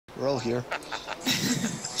We're all here.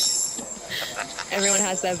 Everyone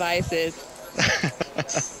has their biases.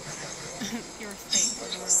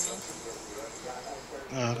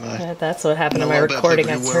 Yeah, that's what happened to my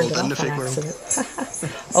recording. I turned it off on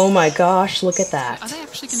accident. Oh my gosh, look at that. Are they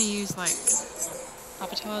actually going to use, like,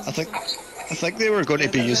 avatars? I think they were going to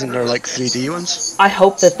be using their, like, 3D ones. I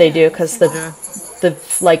hope that they do, because the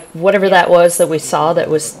like, whatever that was that we saw that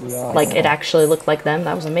was, like, it actually looked like them,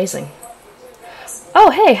 that was amazing. Oh,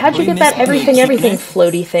 hey, how'd you get that everything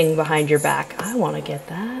floaty thing behind your back? I want to get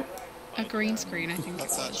that. A green screen, I think it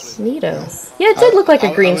was. Neato. Yeah, it did look like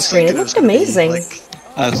a green screen. It looked amazing.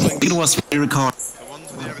 I think it was record.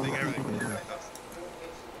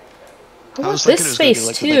 I want this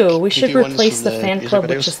space too. We should replace the fan club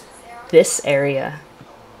with just this area.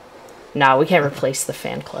 No, we can't replace the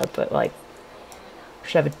fan club, but like, we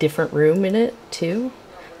should have a different room in it too.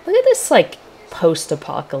 Look at this like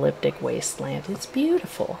post-apocalyptic wasteland. It's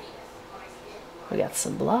beautiful. We got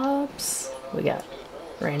some blobs. We got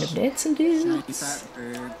random dancing dudes.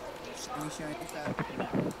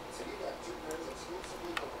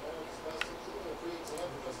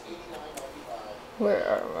 Where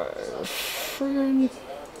are my friends?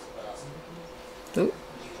 Ooh.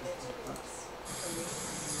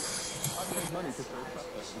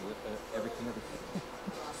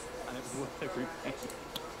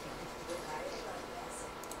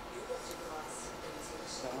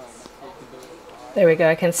 There we go.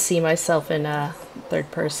 I can see myself in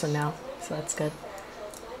third person now, so that's good.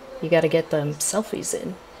 You got to get them selfies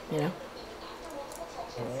in, you know.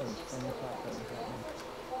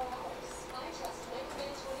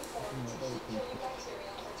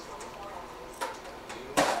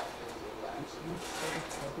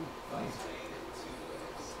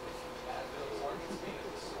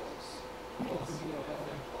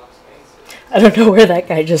 I don't know where that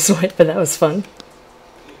guy just went, but that was fun.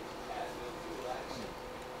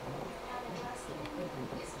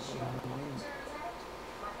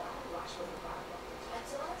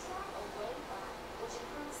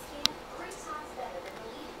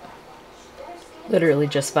 Literally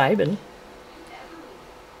just vibing.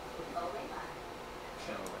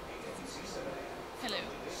 Hello.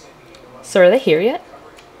 So are they here yet?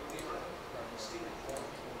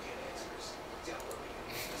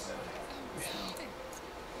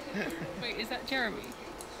 Wait, is that Jeremy?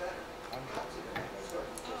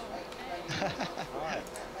 I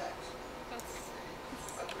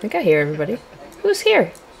think I hear everybody. Who's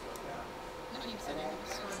here?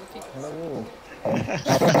 Hello.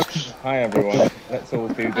 Hi everyone, let's all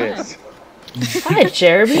do this. Hi,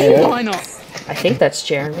 Jeremy. Why not? I think that's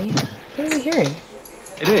Jeremy. What are we hearing?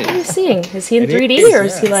 It is. What are you seeing? Is he in 3D or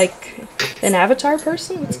is he like an avatar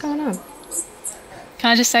person? What's going on? Can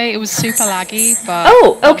I just say it was super laggy, but...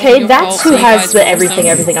 Oh, okay, that's who has the everything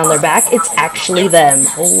on their back. It's actually them.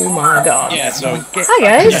 Oh my god. Yeah, so... Hi,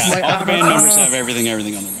 guys. Yeah, all the band members have everything on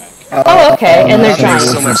their back. Oh, okay, and they're giant.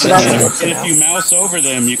 So that's And good to if know. you mouse over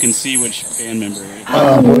them, you can see which band member it is.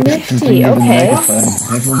 Oh, nifty, okay.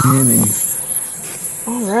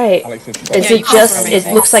 Alright. Is it just,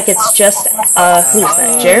 it looks like it's just, who's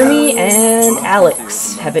that? Jeremy and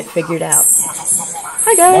Alex have it figured out.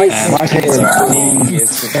 Hi guys!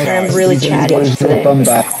 I'm really chatty today.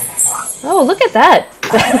 Oh, look at that!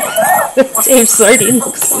 Dave Sardine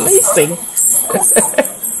looks amazing.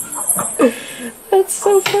 That's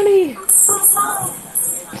so funny.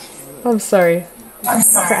 I'm sorry.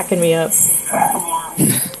 It's cracking me up.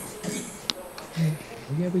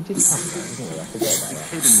 Yeah, we did have that, didn't we? I forgot about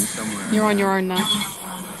that. You're on your own now.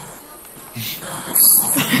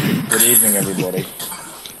 Good evening, everybody.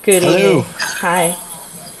 Good evening. Hi.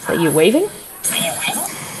 Is that you waving?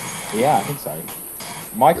 Yeah, I think so.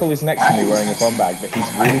 Michael is next to me wearing a bum bag, but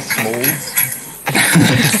he's really small.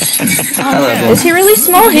 Is he really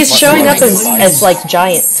small? He's showing up as like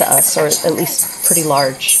giant to us, or at least pretty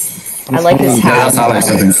large. I like his hat.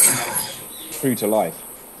 True to life.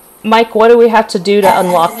 Mike, what do we have to do to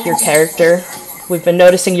unlock your character? We've been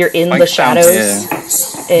noticing you're in the shadows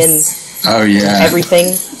in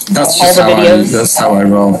everything, all the videos. That's how I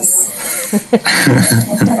roll.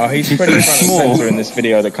 Oh, he's pretty front and center in this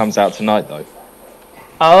video that comes out tonight, though.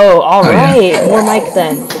 Oh, alright. More Mike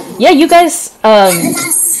then. Yeah, you guys,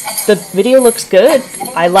 the video looks good.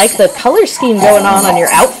 I like the color scheme going on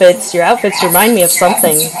your outfits. Your outfits remind me of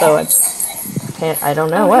something, though I don't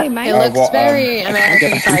know what. It looks very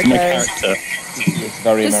American Psycho. It's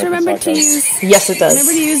very Just remember to use... Yes, it does.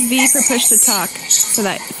 Remember to use V for push to talk, so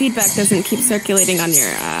that feedback doesn't keep circulating on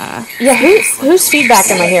your, Yeah, whose feedback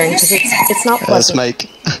am I hearing? Because it's not pleasant. That's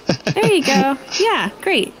Mike. There you go. Yeah,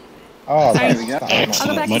 great. Oh, Sorry. there we go. I'll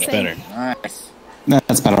go back Much to saying. better. Nice.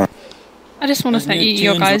 That's better. just want to say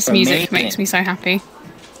your guys' music makes me so happy.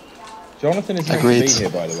 Jonathan is meant to be here,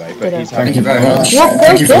 by the way, but he's Thank you very much. Yeah,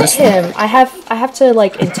 go get him. I have to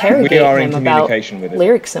like interrogate We are in him about communication with him.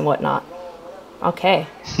 lyrics and whatnot. Okay.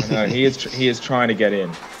 No, he is trying to get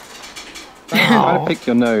in. Trying to pick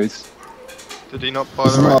your nose. Did he not buy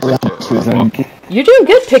the right ticket? You're doing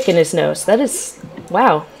good picking his nose. That is,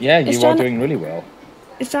 wow. Yeah, you are doing really well.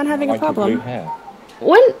 Is John having I a like your blue problem? hair.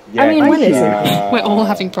 When? Yeah, I mean, when is it? We're all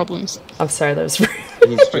having problems. I'm sorry, that was.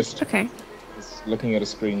 He's just Okay. looking at a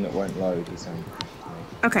screen that won't load. He's saying,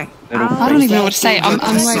 Okay. I don't even know what to say. I'm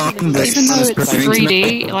like, even though it's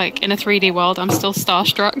 3D, like in a 3D world, I'm still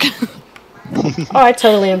starstruck. Oh, I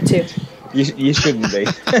totally am too. You shouldn't be.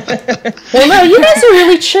 Well, no, you guys are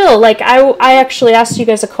really chill. Like, I actually asked you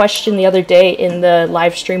guys a question the other day in the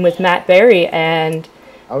live stream with Matt Berry, and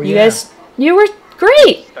you guys, you were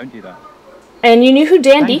great. Don't do that. And you knew who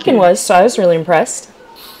Dan Deacon was, so I was really impressed.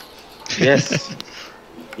 Yes.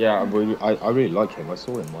 Yeah, I really like him. I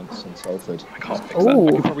saw him once in Salford.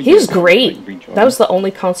 Ooh, he was great. That was the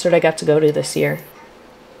only concert I got to go to this year.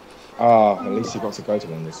 Ah, at least you got to go to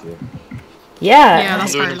one this year. Yeah,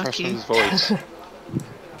 that's very lucky.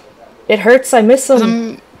 It hurts. I miss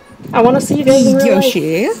him. I want to see you guys in real life.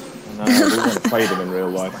 No, we haven't played him in real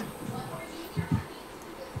life.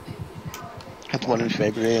 Had one in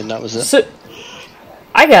February, and that was it. So,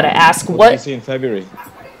 I gotta ask, What what? did you see in February?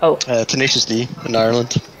 Oh, Tenacious D in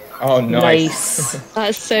Ireland. Oh, nice.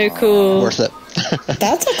 That's so cool. Worth it.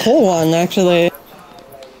 That's a cool one, actually.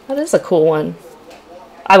 That is a cool one.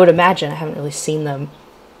 I would imagine. I haven't really seen them,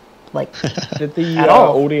 like, Did the at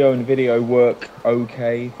all. audio and video work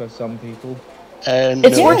okay for some people?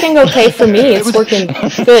 It's No. working okay for me. It's working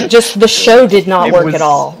good. Just the show did not work at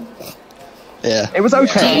all. Yeah. It was Do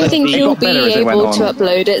okay. you think It you'll got better be as it went able to on.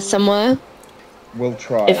 upload it somewhere? We'll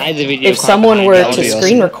try. If someone were That would to be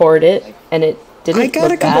screen awesome. record it and it didn't I got a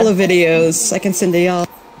look couple bad, of videos I can send to y'all.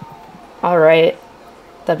 all right,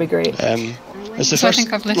 that'd be great. It's the So I first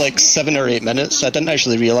think I've listened. like 7 or 8 minutes. I didn't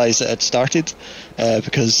actually realise it had started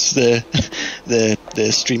because the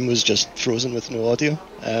stream was just frozen with no audio.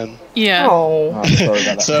 Yeah. Oh, Oh, sorry about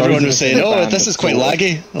that. So everyone was saying, "Oh, Band this is quite before.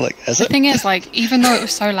 laggy." I'm like, is The it? thing is, like, even though it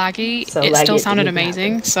was so laggy, So it laggy still it sounded didn't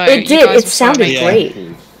amazing. So it you did. guys It were so sounded amazing.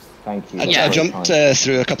 great. Thank you. I That's very jumped kind.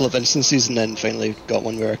 through a couple of instances and then finally got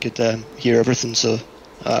one where I could hear everything. So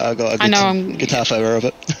I got a I know, I'm- good half hour of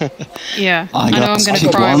it. Yeah. I I know I'm got gonna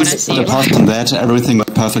sick cry when I once, see but you. apart from that, everything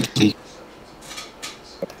went perfectly.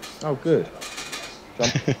 Oh, good.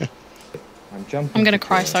 I'm jumping. I'm gonna to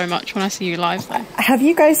cry joy. so much when I see you live, though. Have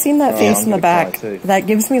you guys seen that Oh, face I'm in the gonna cry back? too. That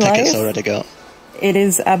gives me Tickets life. already got. It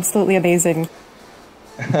is absolutely amazing.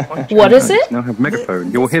 What is it? Now have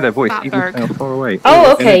megaphone. You'll hear their voice even Fatberg. if they're far away. Oh,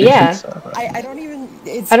 Or okay, in a yeah. distance server. I don't even.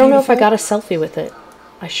 It's I don't know if I beautiful. got a selfie with it.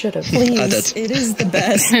 I should have. Please, it is the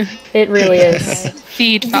best. It really is.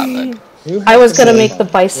 Feed Fatberg. I was gonna make the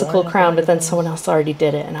bicycle crown, but then someone else already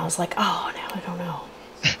did it, and I was like, oh, now I don't know.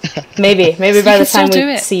 Maybe by You the can still time do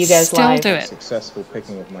we it. see you guys Still live. do it. Successful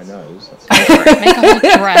picking of my nose. That's Make a whole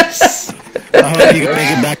dress. I hope you can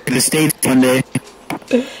make it back to the States one day.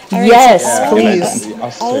 Yes, Yeah, please.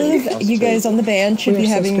 us All too, of us you too. guys on the band should We be are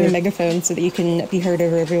so having a screwed. megaphone so that you can be heard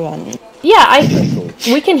over everyone. Yeah,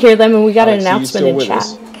 we can hear them, and we got an Alex, are you announcement still in with chat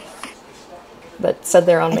us? that said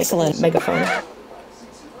they're on Excellent. megaphone.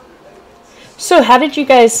 So, how did you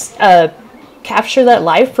guys capture that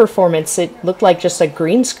live performance? It looked like just a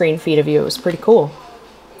green screen feed of you. It was pretty cool.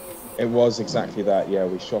 It was exactly that. Yeah,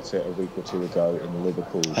 we shot it a week or two ago in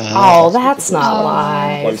Liverpool. Oh, that's not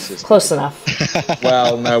live. Closest. Close enough.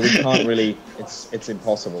 Well, no, we can't really. It's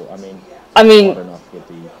impossible. I mean, I mean, hard enough with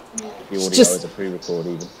the audio just- as a pre-record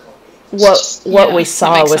even. what Yeah, we that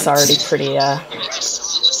saw makes was sense. already pretty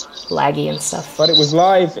laggy and stuff. But it was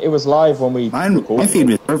live. It was live when we My recorded. feed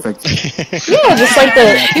was perfect. Yeah, just like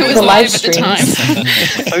It was the live live at the streams. time.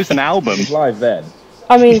 So it's an album. It was live then.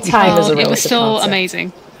 I mean, time is a It relative was still concept.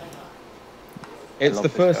 amazing. It's love the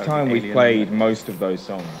this first guy, time we've Alien. played most of those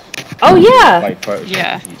songs. Oh yeah, Played Photoshop.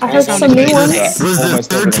 Yeah. I heard some new ones. It was the Almost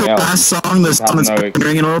third to everything else. last song. The Have song is no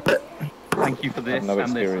ring in orbit. Thank you for this no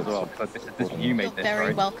and this experience. as well. Because this you made this, Very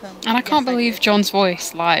right? welcome. And I can't believe John's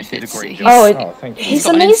voice live. did a It's, great he's, job. Oh, Oh, thank you. he's he's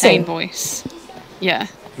got an insane amazing. voice. Yeah.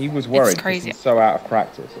 He was worried. 'cause crazy. He's so out of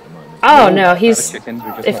practice at the moment. Oh no, he's. Chickens, we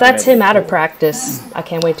just If not that's been him able out to of practice, I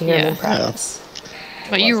can't wait to hear him in Yeah. practice.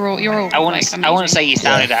 But you're all I want like, to amazing. say you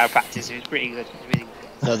sounded out of practice. It was pretty good. It was really good.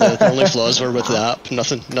 No, the only flaws were with the app.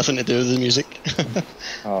 Nothing to do with the music.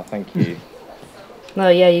 Oh, thank you. No,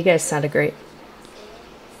 yeah, you guys sounded great.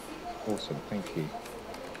 Awesome, thank you.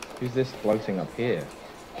 Who's this floating up here?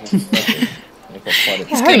 This is lovely. Yeah,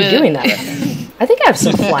 how are you doing that? I think I have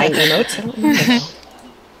some flying emotes. I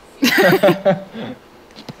don't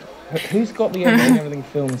know. Who's got the Everything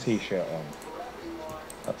Film t-shirt on?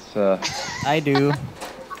 That's I do.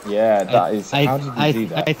 Yeah, that is. How did you do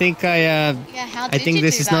that? I think I think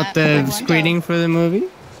this is not the screening for the movie.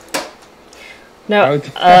 No,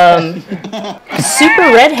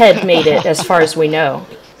 Super Redhead made it, as far as we know.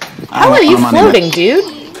 How are you floating, dude?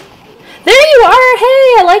 There you are!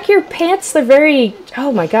 Hey, I like your pants. They're very...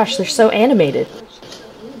 Oh my gosh, they're so animated.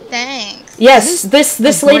 Thanks. Yes,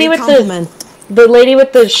 this lady with the lady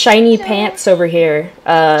with the shiny pants over here,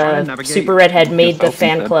 Super Redhead, made the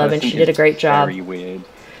fan club, and she did a great job. Very weird.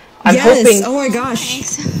 I'm hoping... Oh my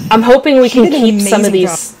gosh. I'm hoping we can keep some of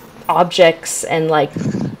these objects and, like,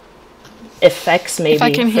 effects maybe If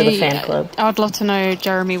I can for the hear fan you, club. I would love to know,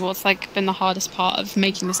 Jeremy, what's like been the hardest part of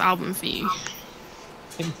making this album for you?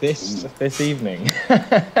 I think this evening.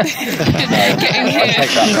 Getting here.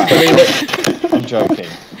 I'll take that back. I'm joking.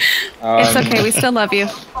 It's okay, we still love you.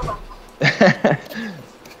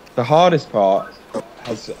 The hardest part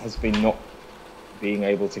has been not being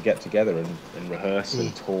able to get together and rehearse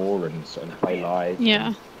and tour and play live.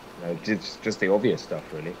 Yeah. And, just the obvious stuff,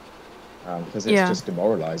 really. Because it's just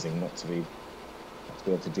demoralising not to be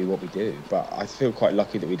able to do what we do. But I feel quite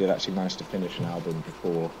lucky that we did actually manage to finish an album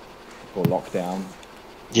before lockdown.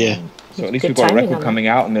 Yeah. So at least we've got a record coming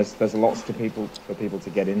out, and there's lots for people to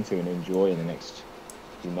get into and enjoy in the next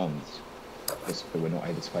few months. Just that we're not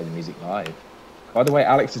able to play the music live. By the way,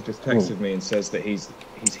 Alex has just texted me and says that he's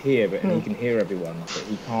here, but he can hear everyone, but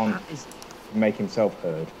he can't make himself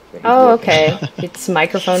heard. Oh, okay. Its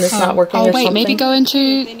microphone is not working. Oh, or wait, something? maybe go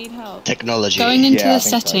into technology. Going into the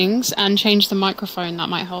settings and change the microphone. That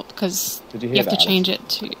might help because you you have that, to change it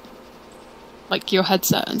to like your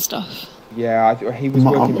headset and stuff. Yeah, he was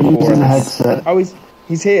working before. Headset. Oh, he's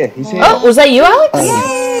here. He's here. Oh, was that you, Alex?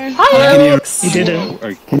 Hi, Alex. You did it. There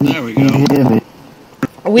we go. Can you hear me?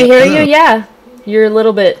 We hear you. Yeah, you're a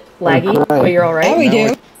little bit laggy, but you're all right. Oh, we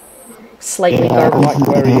do. Slightly garbled.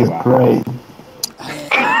 Where are you at? Great.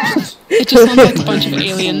 It just sounds like a bunch of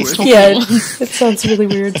aliens talking. Yeah, it sounds really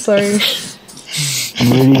weird. Sorry.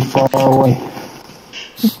 I'm really far away.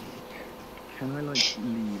 Can I like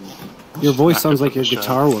leave? Your voice sounds like your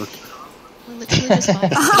guitar work.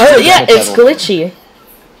 Oh yeah, it's glitchy.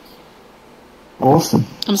 Awesome.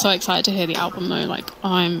 I'm so excited to hear the album though. Like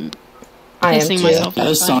I am pissing too. myself. Yeah,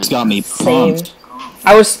 this song's got me Same. pumped.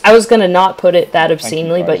 I was gonna not put it that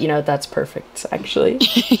obscenely, but you know that's perfect actually.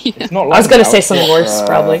 It's not long I was gonna now. say something worse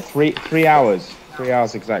probably. 3 hours. 3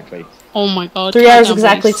 hours exactly. Oh my god. 3 hours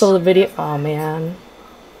exactly till the video. Oh man.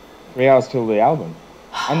 3 hours till the album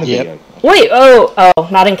and the video. Wait. Oh.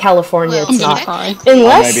 Not in California. I'm It's gonna not. cry.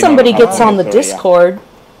 Unless maybe somebody not. gets on the Sorry, yeah. Discord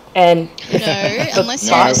and. Unless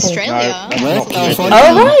you're in Australia.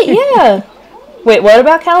 Oh right, yeah. Wait, what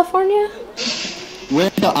about California?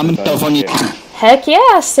 I'm in California. Heck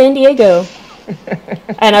yeah, San Diego.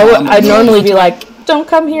 And I'd normally be like, don't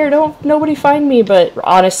come here, nobody find me. But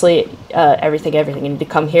honestly, everything, you need to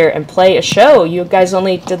come here and play a show. You guys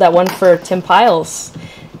only did that one for Tim Piles.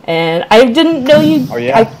 And I didn't know you,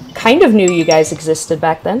 I kind of knew you guys existed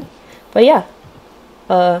back then. But yeah.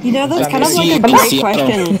 You know, that's kind of like a great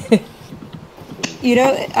question. You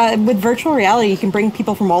know, with virtual reality, you can bring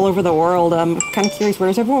people from all over the world. I'm kind of curious,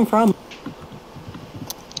 where's everyone from?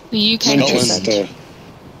 The UK.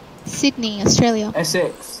 Sydney, Australia.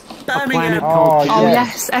 Essex. A planet called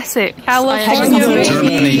yes, Essex. California.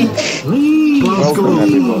 Welcome,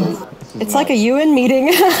 everybody. It's like a UN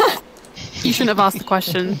meeting. You shouldn't have asked the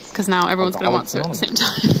question because now everyone's going to answer at the same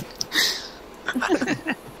time.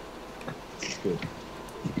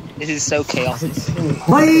 This is so chaotic.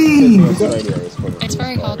 It's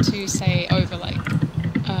very hard to say over like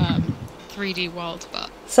 3D world, but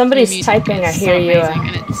somebody's typing. I hear you.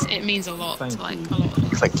 And it means a lot to like a lot of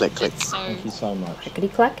people. Click, click, click. Thank you so much. Clickety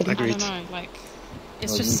clackety. I don't know, like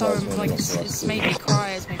it's just so like it's made me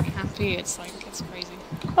cry, it's made me happy. It's like it's crazy.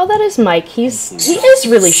 Oh, that is Mike. He is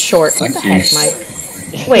really short. What the heck, Mike?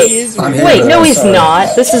 Wait, no, he's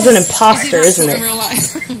not. This is an imposter, isn't it?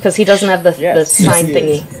 Because he doesn't have the sign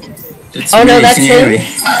thingy. Oh no, that's him.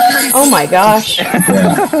 Oh my gosh.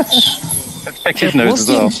 Check his nose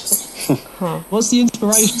as well. What's the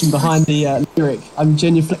inspiration behind the lyric? I'm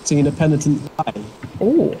genuflecting in a penitent eye.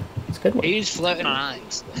 Ooh, that's a good one. Who's floating on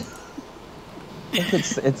ice?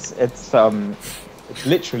 It's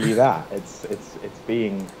literally that. It's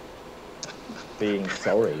being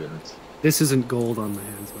sorry and. This isn't gold on my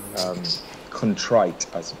hands, man. Contrite,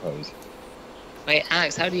 I suppose. Wait,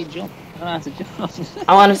 Alex, how do you jump? I don't know how to jump.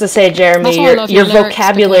 I wanted to say, Jeremy, your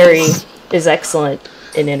vocabulary is excellent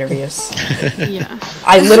in interviews. Yeah.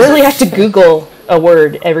 I literally have to Google a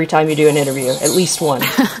word every time you do an interview, at least one.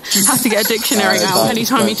 Have to get a dictionary out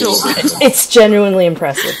anytime you talk. It's genuinely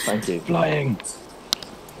impressive. Thank you. Flying.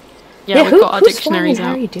 Yeah, we've got our dictionaries How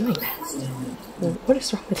out. are you doing that? What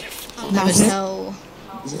is wrong with your Never know.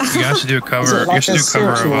 You guys should do a cover. You should do a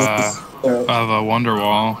cover of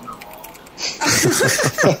Wonderwall.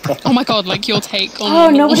 Oh my god, like your take on. Oh,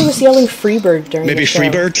 nobody was yelling Freebird during Maybe the show.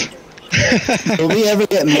 Freebird? Will we ever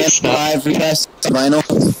get Man Live requests on vinyl?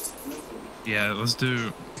 Yeah, let's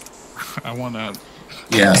do. I want to.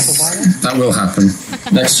 Yeah, that will happen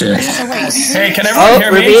next year. Hey, can everyone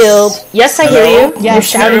hear me? Revealed. Yes, I hear you. Yeah, You're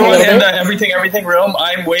shouting a everyone little in bit. the everything room.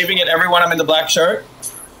 I'm waving at everyone. I'm in the black shirt.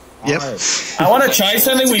 Yep. I want to try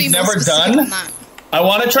something we've never done. I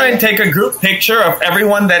want to try and take a group picture of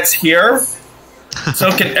everyone that's here.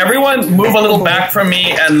 So can everyone move a little back from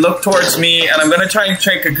me and look towards me, and I'm going to try and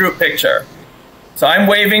take a group picture. So I'm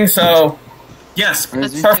waving, so yes,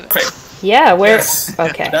 perfect. Yeah, where? Yes.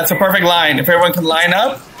 Okay. That's a perfect line. If everyone can line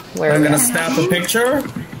up, Where I'm going to snap a picture.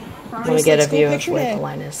 I want to get a view of where the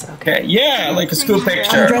line is. Okay. Okay, yeah, like a school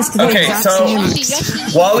picture. dressed the Okay, exact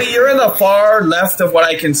so Wally, you're in the far left of what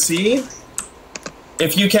I can see.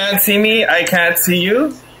 If you can't see me, I can't see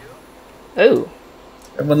you. Oh.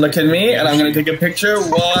 Everyone look at me, and I'm going to take a picture.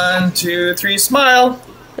 1, 2, 3, smile.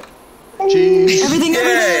 Jeez. Everything.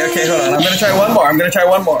 Yay. Okay, hold on. I'm going to try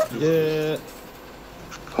one more. Yeah.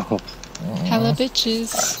 Hella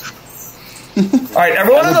bitches. Alright,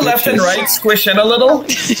 everyone on the left and right, squish in a little.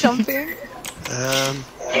 Jumping.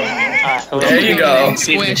 There you go.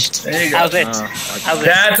 Squished. There you go. How's it? How's it?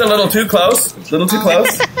 That's a little too close.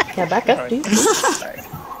 Yeah, back up, dude.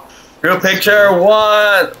 Group picture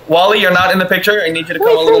 1. Wally, you're not in the picture. I need you to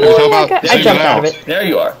come a little more. I jumped out of it. There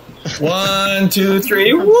you are. 1, 2,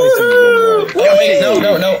 3. Woo! Oh, wait,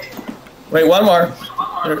 no. Wait, one more.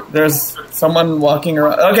 There's someone walking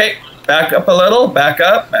around. Okay, back up a little. Back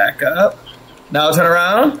up. Now turn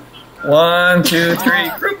around. 1, 2, 3.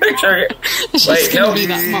 Group picture. Wait, no.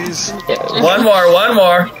 One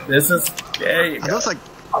more. This is. There you go. I don't think.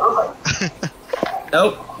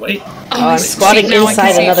 Nope. Wait. I'm squatting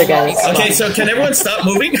inside another guy. Okay, so can everyone stop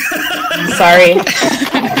moving? Sorry.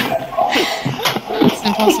 It's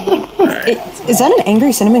impossible. Is that an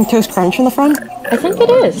angry cinnamon toast crunch in the front? I think it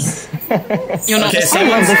is. You're not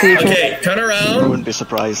Okay, okay, turn I around. wouldn't be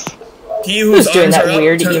surprised. He whose Who's doing arms that are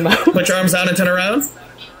weird up, emo? put your arms down and turn around.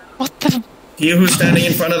 What the? He who's standing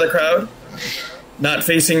in front of the crowd, not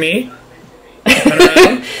facing me. Turn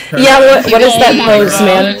around. Yeah, what is that pose,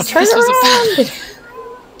 man? This Turn was around!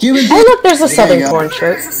 Oh, look, there's a Southern Corn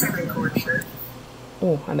shirt.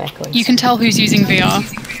 Oh, I'm echoing. You can tell who's using VR.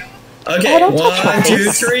 Okay, don't touch my 1, 2,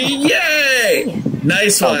 face. 3, yay!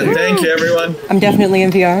 Nice one. Thank you, everyone. I'm definitely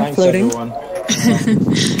in VR, floating.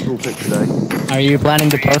 Cool picture day. Are you planning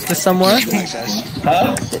to post this somewhere?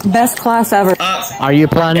 Huh? Best class ever. Are you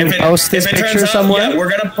planning to post this if it turns picture out, somewhere? Yeah,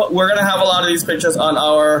 we're gonna have a lot of these pictures on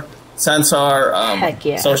our Sansar Heck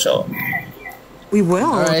yeah. social. We will.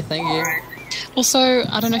 Alright, thank you. Also,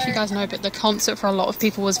 I don't know if you guys know, but the concert for a lot of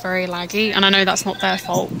people was very laggy, and I know that's not their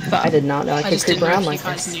fault, but I did not know I could just creep didn't know around if like you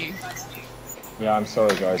guys this. knew. Yeah, I'm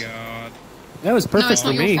sorry, guys. That was No, perfect it's for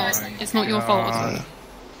not your me. fault. It's not your fault at all.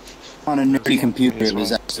 On a nerdy computer, it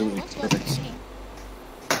was absolutely perfect.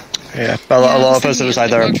 Yeah, a lot of us, it was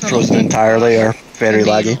either frozen entirely or very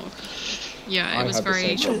laggy. Yeah, it was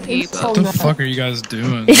very choppy, What but the fuck are you guys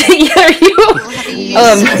doing? Yeah, are you?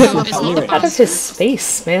 Out of his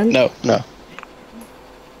space, man. No.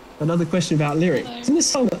 Another question about lyrics. Isn't this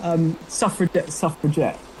song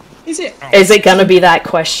Suffragette? Is it? Is it gonna be that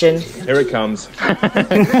question? Here it comes.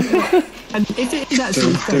 And if it is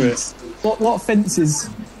actually Do fence, what fences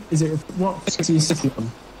is it? What fence are you sitting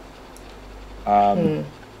on?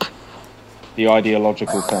 The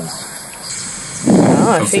ideological fence.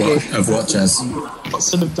 Oh, I figured. Of what, Jazz? What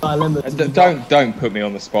sort of dilemma? Don't put me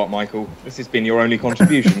on the spot, Michael. This has been your only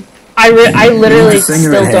contribution. I literally Singer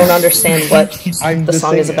still in don't here. understand what I'm the the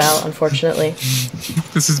song is singer. about, unfortunately.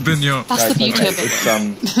 This has been your. that's the beauty of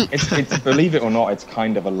it. It's believe it or not, it's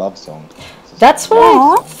kind of a love song. That's what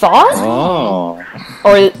I thought. Oh.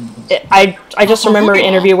 Or I just remember an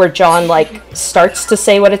interview where John like starts to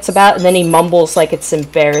say what it's about and then he mumbles like it's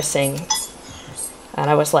embarrassing, and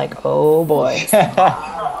I was like, oh boy.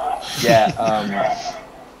 Yeah.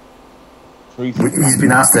 He's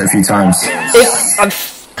been asked it a few times. A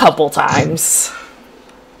couple times.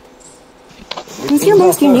 Who's your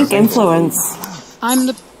most unique influence? I'm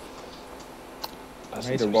the. I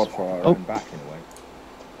made a rod for our own back in a way.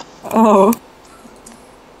 Oh.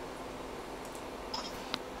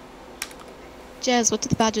 Jez, what do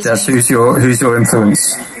the badges Jez, mean? who's your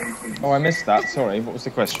influence? Oh, I missed that. Sorry. What was the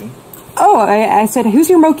question? Oh, I said, who's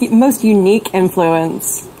your most unique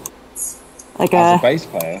influence? Like As a bass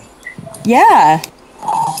player? Yeah.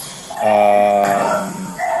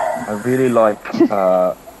 I really like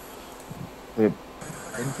the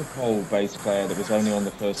Interpol bass player that was only on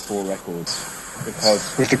the first 4 records.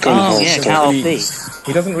 Because with the gun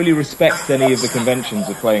he doesn't really respect any of the conventions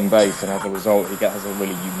of playing bass, and as a result he has a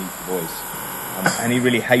really unique voice. And he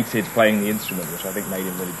really hated playing the instrument, which I think made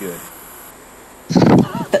him really good.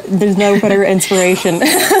 There's no better inspiration.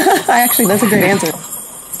 Actually, that's a great answer.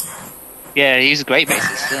 Yeah, he's a great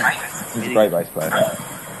bassist. Yeah. He's a great bass player.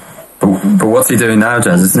 But what's he doing now,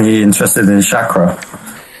 Jez? Isn't he interested in chakra?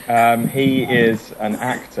 He is an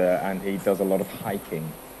actor, and he does a lot of hiking.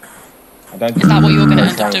 I don't Is that what you're going to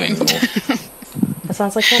end up doing? That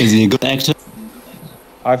sounds like fun. Is he a good actor?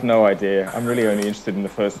 I've no idea. I'm really only interested in the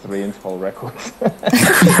first 3 Interpol records.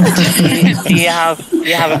 do you have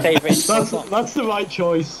a favourite Interpol song? That's the right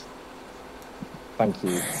choice. Thank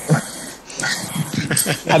you.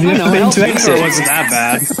 Have you ever been to Exit? It wasn't that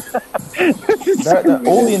bad.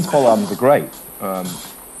 All the Interpol albums are great. And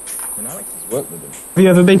Alex has worked with them. Have you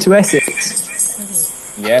ever been to Essex?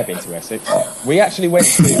 Yeah, I've been to Essex. We actually went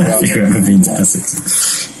to... Have you ever been to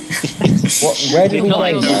Essex? Where did we go?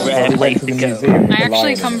 We went to the museum. I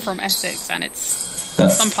actually come from Essex, and it's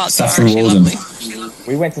some parts are Saffron actually Walden. lovely.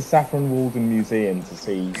 We went to Saffron Walden Museum to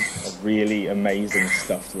see a really amazing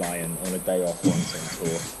stuffed lion on a day off once on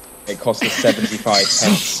tour. It cost us 75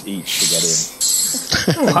 pence each to get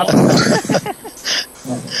in.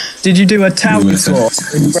 Did you do a town tour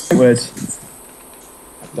in Brentwood?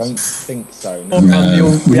 I don't think so. No.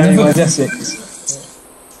 The Essex.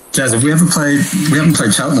 Jez, have we haven't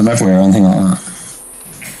played Cheltenham, have we, or anything like that?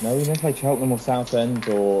 No, we never played Cheltenham or Southend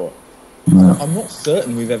or... No. I'm not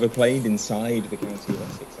certain we've ever played inside the county of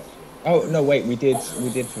Essex, actually. Oh, no, wait, we did for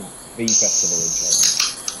V Festival in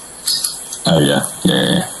Cheltenham. Oh, yeah.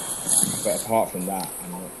 But apart from that,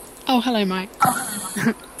 I'm not... Oh, hello, Mike.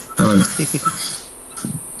 Hello.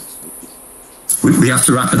 We have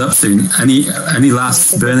to wrap it up soon. Any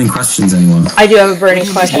last burning questions, anyone? I do have a burning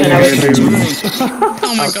question.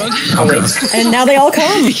 Oh my god. And now they all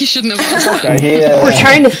come. You shouldn't have asked that. We're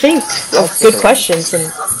trying to think of good questions,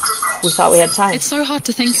 and we thought we had time. It's so hard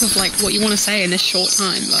to think of like what you want to say in this short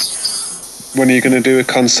time. But... When are you going to do a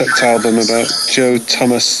concept album about Joe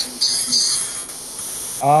Thomas?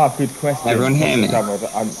 Ah, good question. Everyone hear me?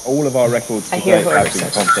 All of our records today have been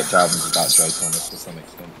concept albums about Joe Thomas to some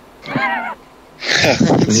extent.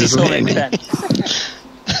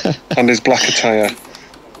 And his black attire.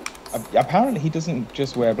 Apparently he doesn't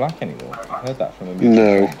just wear black anymore. I heard that from him.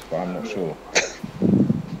 No. But I'm not sure.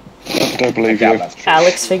 I don't believe you.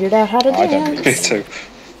 Alex figured out how to do it. Me too.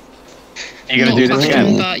 Are you going to do this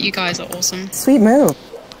again? But you guys are awesome. Sweet move.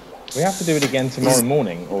 We have to do it again tomorrow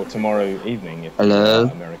morning or tomorrow evening if Hello?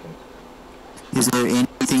 you're American. Is there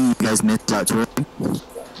anything you guys missed about touring?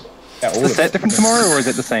 Yeah, is the set different tomorrow, or is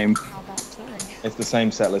it the same? It's the same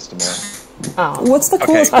set list tomorrow. Oh. What's the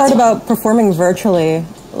coolest part about performing virtually?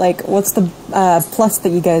 Like, what's the plus that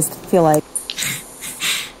you guys feel like?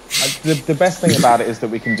 The best thing about it is that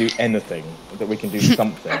we can do anything, that we can do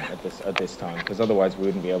something at this time, because otherwise we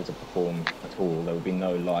wouldn't be able to perform at all. There would be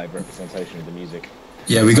no live representation of the music.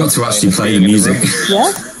 Yeah, we got to actually play the music.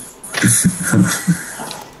 Yeah.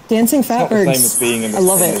 Dancing Fatbirds. I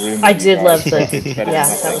love it. I did love the. Yeah,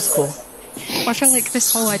 that was cool. I feel like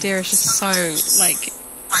this whole idea is just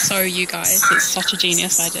so you guys. It's such a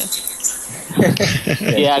genius idea.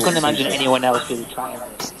 Yeah, I couldn't imagine anyone else really trying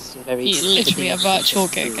this. It's very literally a virtual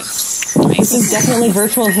gig. It's This is definitely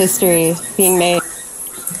virtual history being made.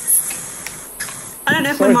 I don't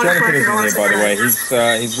know if Sorry, Jonathan isn't here, by the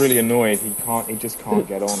way. He's really annoyed. He just can't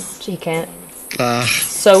get on. He can't.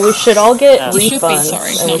 So we should all get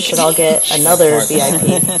refunds, and we should all get another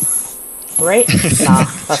VIP. Right? Nah,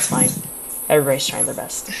 that's fine. Everybody's trying their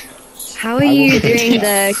best. How are you doing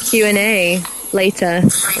the Q&A later?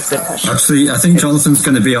 That's a good question. Actually, I think Jonathan's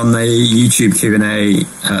going to be on the YouTube Q&A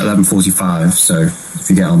at 11:45, so if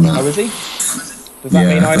you get on that. Oh, is he? Does that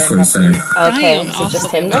mean I don't have to? Okay, so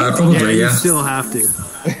just him then? Probably, yeah. You still have to.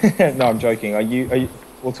 No, I'm joking. Are you?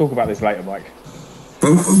 We'll talk about this later, Mike.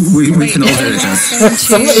 Well, we can all do it, Jess.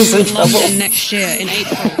 Somebody's in trouble. London next year in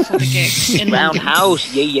April for the gig. In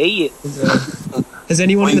Roundhouse, yeah. Has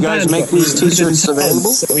anyone in the guys band make these t-shirts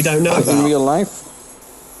available that we don't know in about? real life?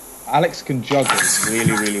 Alex can juggle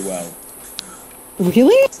really, really well.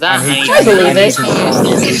 Really? I believe it.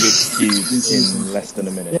 Rubik's Cube in less than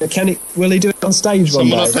a minute. Yeah, will he do it on stage one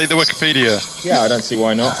Someone day? update the Wikipedia. Yeah, I don't see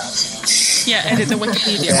why not. Yeah, edit the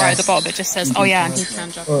Wikipedia right at the bottom. It just says, "Oh yeah, and he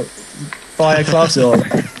found job." Buy a closet.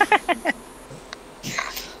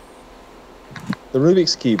 The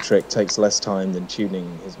Rubik's Cube trick takes less time than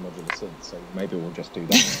tuning his modular synth, so maybe we'll just do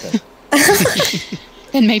that instead.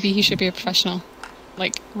 Then maybe he should be a professional,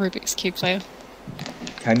 like, Rubik's Cube player.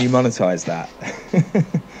 Can you monetize that?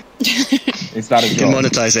 Is that a You job? can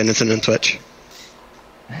monetize anything on Twitch.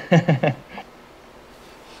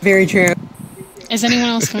 Very true. Is anyone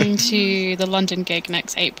else going to the London gig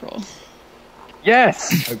next April?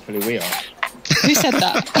 Yes! Hopefully we are. Who said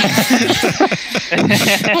that?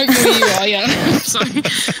 Hopefully you are, yeah. Sorry.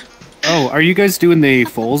 Oh, are you guys doing the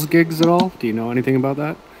Falls gigs at all? Do you know anything about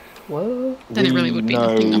that? Whoa. Then it really would be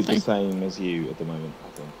nothing. nothing. The same as you at the moment, I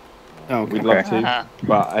think. Oh, okay. We'd love to,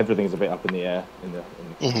 but everything's a bit up in the air in the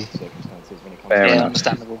circumstances when it comes Fair to enough.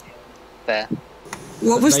 Understandable. Fair.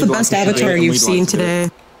 What was the best avatar you've seen today?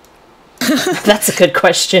 That's a good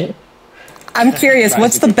question. I'm curious,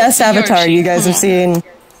 what's the best avatar you guys have seen?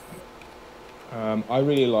 I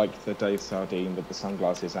really liked the Dave Sardine with the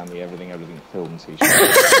sunglasses and the Everything film t-shirt.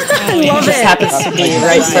 I love it. Happens to be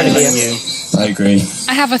right in front of you. I agree.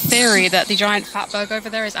 I have a theory that the giant fatberg over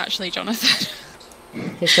there is actually Jonathan.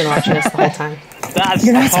 He's been watching us the whole time. That's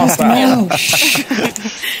You're not supposed to know.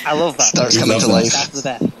 I love that. Starts coming to life. That's the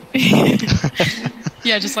best.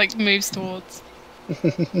 Yeah, just like moves towards.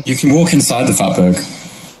 You can walk inside the Fatberg.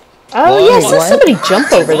 Oh, yeah, I saw somebody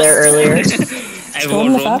jump over there earlier.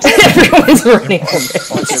 Everyone runs. Everyone's running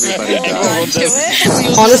over.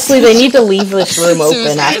 Honestly, they need to leave this room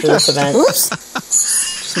open after this event.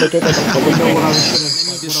 Just make it like a public thing.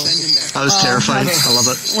 That was terrifying. I love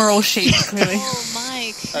it. We're all sheep, clearly. Oh,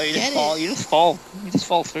 Mike. Oh, you just fall. You just fall. You just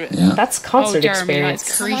fall through it. Yeah. That's concert Jeremy, experience.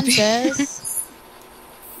 that's Come on, creepy. Jess.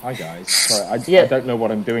 Hi guys. Sorry, I Yeah. don't know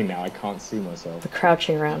what I'm doing now. I can't see myself. The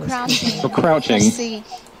crouching around. Crouching. You're crouching. Let's see.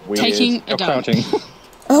 Weird. Taking a You're dump. crouching.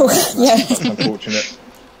 Oh, yeah. That's unfortunate.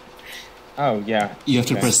 Oh yeah. You have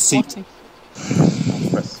to Okay. press C.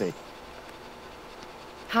 Press C.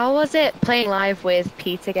 How was it playing live with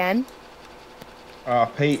Pete again?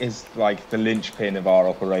 Pete is like the linchpin of our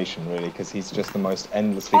operation, really, because he's just the most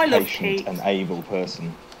endlessly I love patient Pete. and able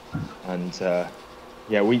person. And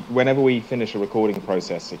yeah, whenever we finish a recording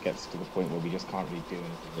process, it gets to the point where we just can't really do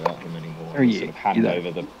anything without him anymore. Are We you- sort of hand you know.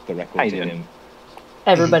 over the record How you to doing? him.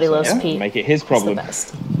 Everybody loves Yeah, Pete. make it his problem. He's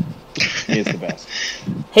the best. He is the best.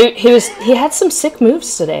 He had some sick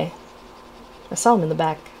moves today. I saw him in the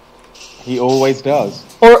back. He always does.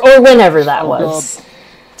 Or whenever that was. God.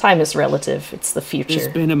 Time is relative. It's the There's future.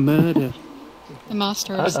 been a murder. The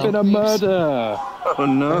master Uh-oh. of There's been a murder. Oh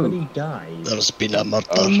no. Somebody died. There's been a murder.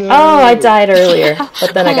 Oh, no. Oh, I died earlier,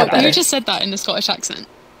 but then I got better. You just said that in the Scottish accent.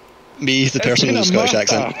 Me, the person with the Scottish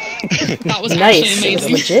accent. That was Nice. actually It was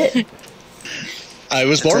amazing. legit. I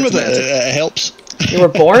was born with it. It helps. You were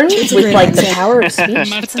born with like the power of speech. That's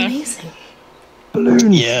Marta.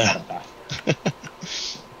 amazing. Yeah.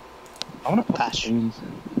 I want to passion.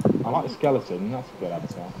 I like the skeleton. That's a good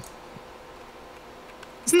avatar.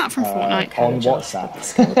 Isn't that from Fortnite? On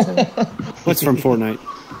WhatsApp. What's from Fortnite?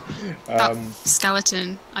 That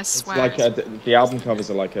skeleton, I It's swear. like the album covers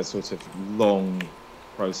are like a sort of long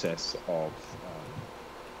process of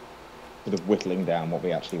sort of whittling down what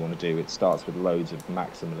we actually want to do. It starts with loads of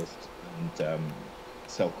maximalist and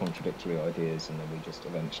self-contradictory ideas, and then we just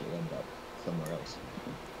eventually end up somewhere else.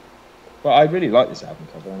 But I really like this album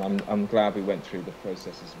cover, and I'm glad we went through the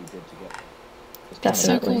processes we did to get there. That's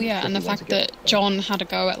so cool, yeah, and the fact that John had a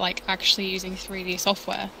go at like actually using 3D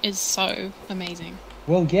software is so amazing.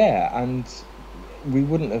 Well, yeah, and we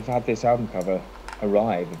wouldn't have had this album cover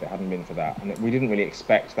arrive if it hadn't been for that, and we didn't really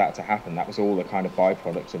expect that to happen. That was all a kind of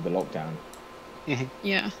byproduct of the lockdown. Yeah.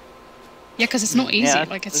 Yeah, because it's not easy, Yeah,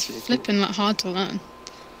 like it's that's really cool. flipping like hard to learn.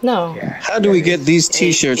 No. How do we get these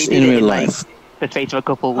t-shirts in real life? The fate of a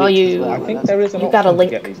couple of Oh, weeks as you. well. I think there is an You option got a to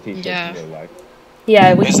link. get these t-shirts Yeah. in real life.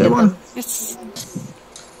 Yeah, we Is can there get one? them. It's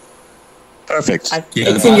Perfect. Yeah,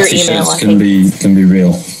 It's the in your t-shirts email, I can think. be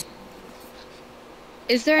real.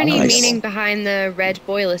 Is there any Nice. meaning behind the red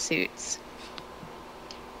boiler suits?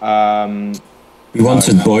 We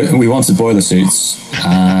wanted boiler suits,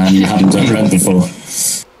 and we hadn't done red before.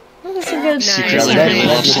 That's a good Nice. seriously red- really red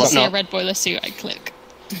when I is see a whatnot. red boiler suit, I click.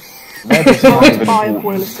 Red is my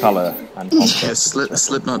important colour and Yeah, contrast.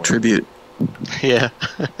 Slipknot tribute. Yeah.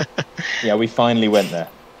 Yeah, we finally went there.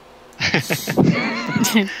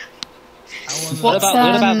 What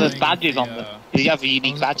about the badges on them? You have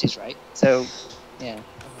unique badges, right? So, yeah.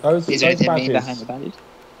 Those Is there anything mean badges- behind the badges?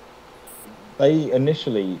 They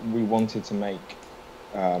initially we wanted to make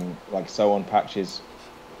like sew-on patches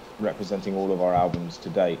representing all of our albums to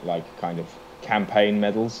date, like kind of campaign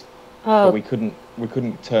medals, but we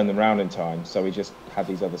couldn't turn them around in time, so we just had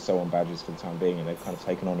these other sew-on badges for the time being, and they've kind of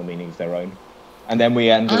taken on a meaning of their own. And then we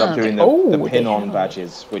ended up doing the pin-on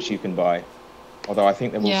badges, which you can buy. Although I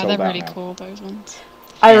think they're all sold out now. Yeah, they're really cool, those ones.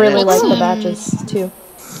 I really like the badges too.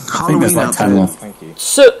 I think there's like 10 left. Thank you.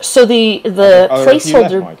 So the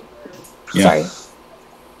placeholder. Left, yeah. Sorry.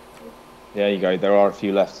 There you go. There are a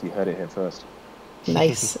few left. You heard it here first.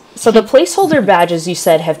 Nice. So the placeholder badges you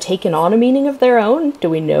said have taken on a meaning of their own. Do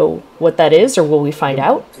we know what that is, or will we find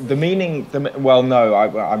out? The meaning. Well, no.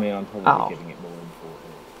 I mean, I'm probably giving it more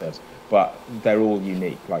importance. But they're all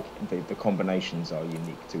unique. Like the combinations are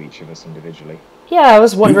unique to each of us individually. Yeah, I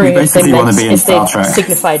was wondering if they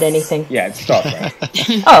signified anything. Yeah, it's Star Trek.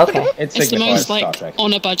 Oh, okay. It's the most like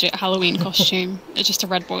on a budget Halloween costume. It's just a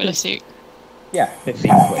red boiler suit. Yeah,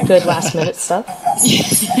 15 quid. Good last minute stuff.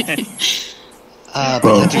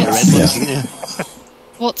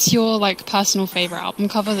 What's your like personal favorite album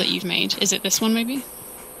cover that you've made? Is it this one maybe?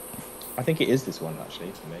 I think it is this one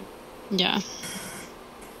actually for me. Yeah.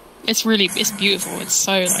 It's beautiful. It's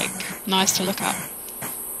so like nice to look at.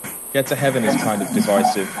 Get to Heaven is kind of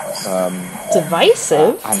divisive.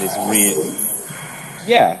 Divisive? And it's real.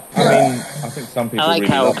 Yeah, I mean, I think some people. I like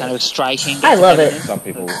really how love kind of striking. I love it. Some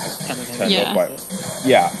people turn off quite.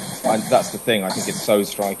 Yeah, and that's the thing. I think it's so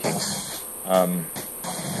striking.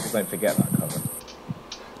 Don't forget that cover.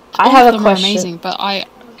 I have a question. Amazing, but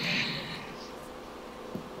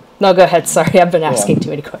No, go ahead. Sorry, I've been asking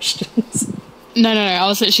too many questions. No. I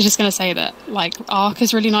was literally just going to say that, like, Arc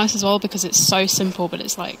is really nice as well because it's so simple, but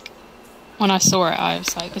it's like, when I saw it, I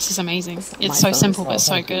was like, this is amazing. It's so simple, but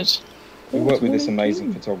so good. We worked with this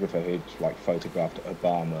amazing photographer who'd, like, photographed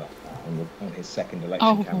Obama on his second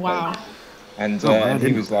election campaign. Wow. And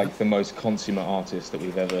he was, like, the most consummate artist that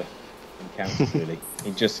we've ever encountered, really.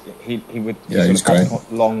 He would sort of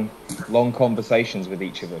have long conversations with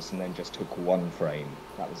each of us and then just took one frame.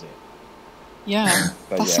 That was it. Yeah,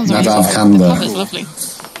 that sounds amazing. The cover's lovely.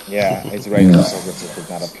 Yeah, it's a radio photographer called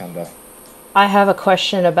Nadav Kanda. I have a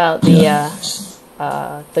question about the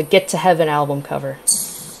Get to Heaven album cover.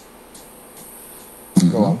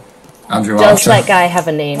 Go on. Andrew Does Archer. that guy have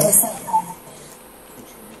a name?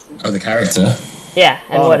 Oh, the character? Yeah,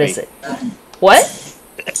 and what is it? What?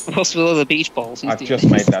 Possible of the Beach Balls. I've just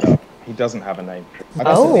made that up. He doesn't have a name.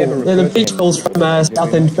 They're the Beach Balls from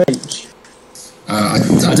South End Beach.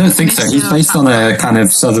 I don't think so. He's based on a kind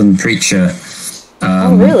of Southern preacher.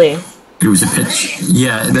 Oh, really? There was a picture.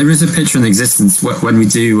 Yeah, there is a picture in existence. When we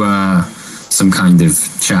do some kind of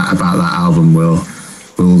chat about that album, we'll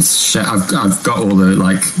share. I've got all the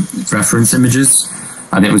like reference images,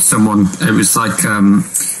 and it was someone. It was like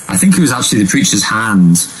I think it was actually the preacher's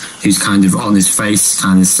hand, who's kind of on his face,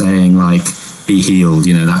 kind of saying like, "Be healed,"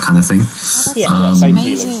 you know, that kind of thing. Yeah,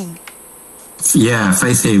 amazing. Yeah,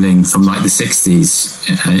 faith healing from like the 60s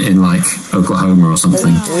in like Oklahoma or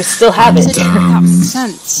something. We still have it. That makes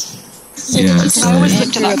sense. Yeah, I always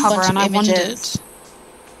looked at that cover and I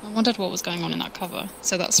wondered what was going on in that cover.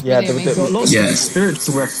 So that's really amazing. You've got lots of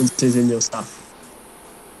spiritual references in your stuff.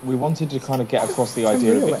 We wanted to kind of get across the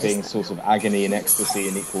idea of it being sort of agony and ecstasy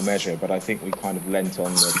in equal measure, but I think we kind of lent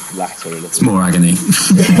on the latter a little. It's more agony.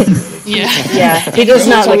 Yeah, he does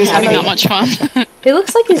not look having that much fun. He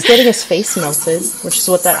looks like he's getting his face melted, which is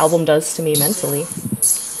what that album does to me mentally.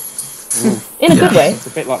 In a good way. It's a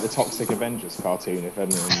bit like the Toxic Avengers cartoon, if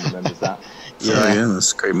anyone remembers that. Yeah,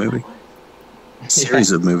 that's a great movie.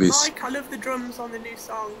 Series of movies. I love the drums on the new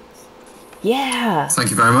songs. Yeah. Thank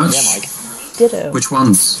you very much. Yeah, Mike. Ditto. Which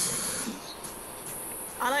ones?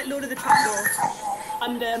 I like Lord of the Trapdoor.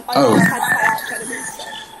 And I Oh. had Fire Academy.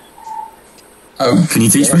 Oh, can you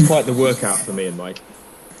teach That's me? quite the workout for me and Mike.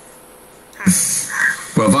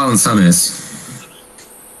 Well, Violent Sun is.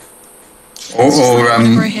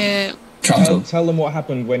 Tell them what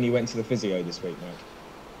happened when you went to the physio this week, Mike.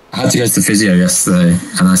 I had to go to the physio yesterday,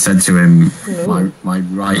 and I said to him, my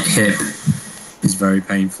right hip is very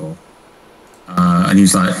painful. And he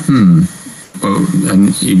was like, well, and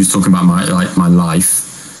he was talking about my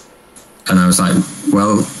life, and I was like,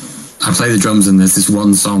 well, I play the drums and there's this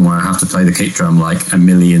one song where I have to play the kick drum like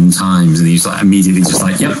 1,000,000 times, and he's like immediately just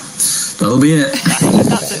like, yep, that'll be it.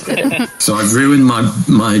 So I've ruined my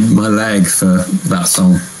leg for that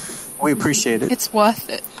song. We appreciate it. It's worth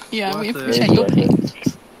it. Yeah, we appreciate your pain.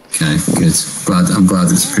 Okay, good. I'm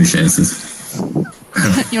glad it's appreciated.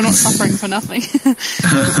 You're not suffering for nothing.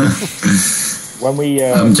 When we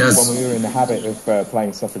were in the habit of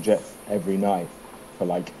playing Suffragettes every night for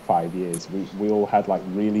like 5 years, we all had like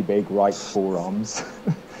really big right forearms,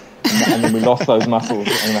 and then we lost those muscles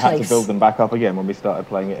and we had to build them back up again when we started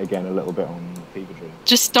playing it again a little bit on Fever Dream.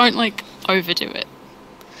 Just don't like overdo it.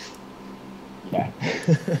 Yeah.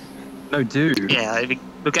 No, do. Yeah, I mean,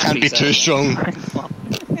 look at Can't be too strong.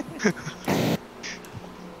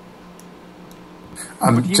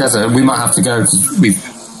 Jezza, we might have to go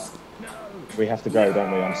because We have to go,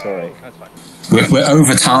 don't we? I'm sorry. we're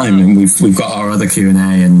over time and we've got our other Q&A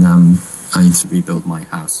and I need to rebuild my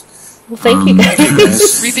house. Well, thank you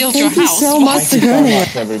guys. Rebuild your house. So much for joining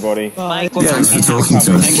us, everybody. Thanks for talking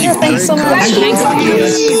to us. Yeah, thanks so much.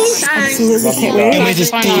 Absolutely can't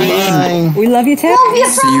wait. We love you too.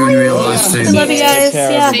 See you in real life soon. I love you guys.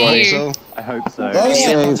 Yeah. I hope so.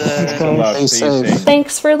 Stay safe.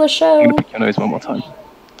 Thanks for the show. Your nose one more time.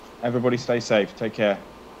 Everybody stay safe. Take care.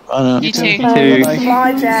 You too.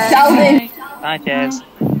 Bye, Jazz. Bye, Jazz.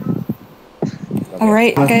 All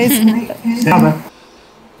right, guys.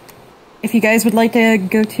 If you guys would like to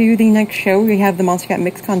go to the next show, we have the Monster Cat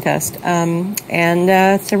Mix Contest.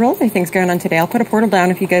 And several other things going on today. I'll put a portal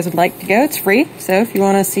down if you guys would like to go. It's free. So if you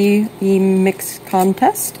want to see the Mix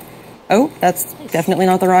Contest. Oh, that's definitely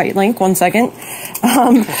not the right link. 1 second.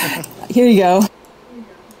 Here you go.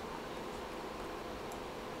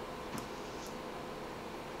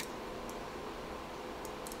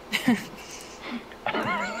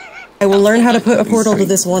 I will learn how to put a portal to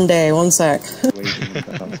this one day. 1 sec.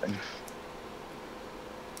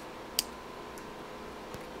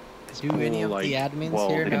 Do any of the admins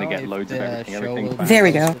here know get if loads of the everything, show everything will There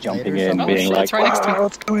we go. Jumping in, being like, wow,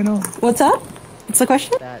 what's going on? What's up? What's the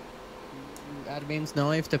question? That admins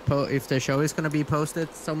know if the show is going to be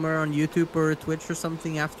posted somewhere on YouTube or Twitch or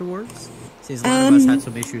something afterwards? Since a lot of us had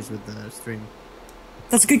some issues with the stream.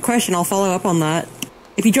 That's a good question. I'll follow up on that.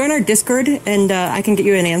 If you join our Discord, and I can get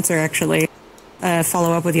you an answer, actually.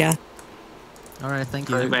 Follow up with you. Alright, thank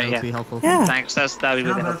you. That would be helpful. Yeah. Thanks, that would be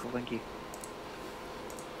really helpful, thank you.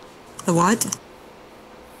 The what?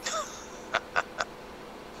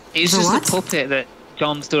 He's The just what? a puppet that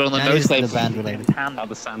John stood on the That is nosebleed the band related. hand. Now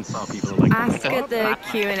the Sansar people are like, Ask at the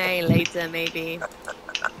Q&A later, maybe.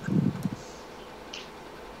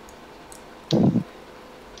 The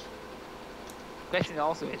question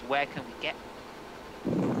also is, where can we get?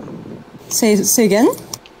 Say again?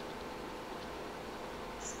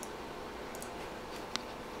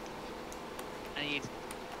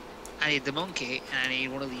 I need the monkey, and I need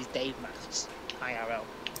one of these Dave masks. IRL.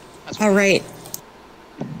 Alright.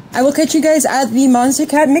 I will catch you guys at the Monster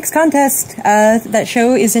Cat Mix Contest. That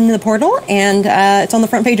show is in the portal, and it's on the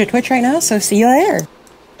front page of Twitch right now, so see you there.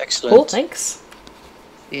 excellent. Cool, thanks.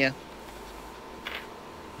 Yeah.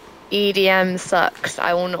 EDM sucks.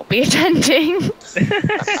 I will not be attending.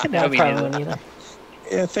 No, me probably neither. neither.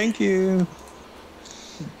 Yeah, thank you.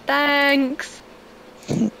 Thanks.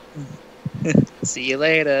 See you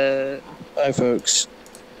later. Bye, folks.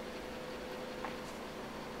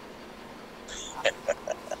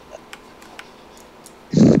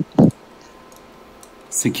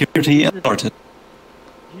 Security alerted.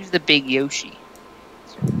 Who's the big Yoshi?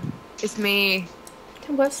 It's me.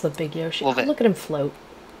 What's the big Yoshi? Love it. Look at him float.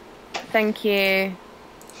 Thank you.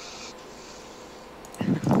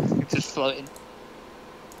 Just floating.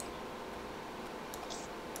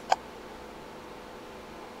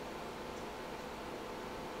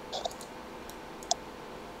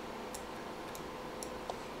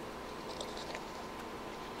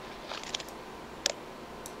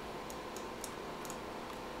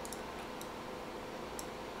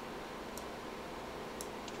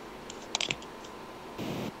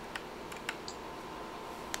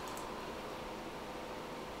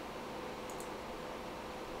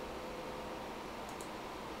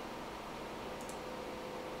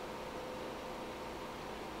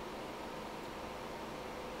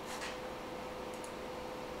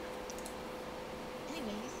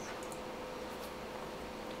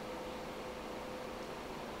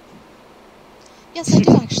 Yes, I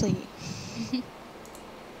do actually.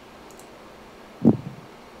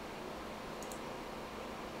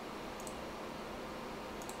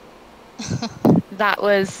 That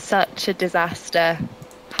was such a disaster.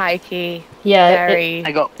 High key. Yeah, very.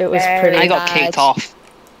 it was pretty I got bad. kicked off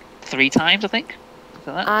 3 times, I think. Like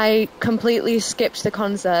that. I completely skipped the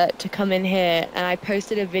concert to come in here, and I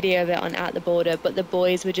posted a video of it on At the Border, but the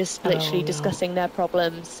boys were just literally discussing their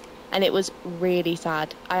problems, and it was really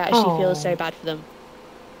sad. I actually feel so bad for them.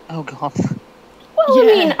 Oh god. Well, I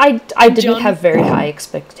mean, I didn't have very high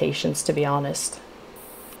expectations, to be honest.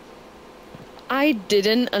 I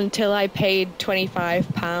didn't until I paid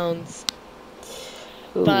 £25.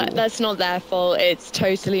 Ooh. But that's not their fault. It's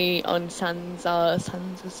totally on Sansar's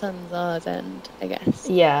end, I guess.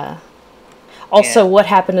 Yeah. Also, what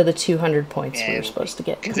happened to the 200 points we were supposed to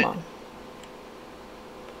get? Is Come it- on.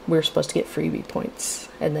 We were supposed to get freebie points,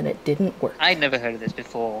 and then it didn't work. I'd never heard of this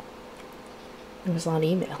before. It was on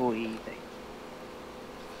email. Employee thing.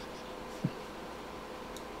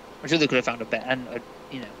 I'm sure they could have found a better and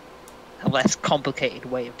a less complicated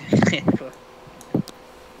way of doing it. But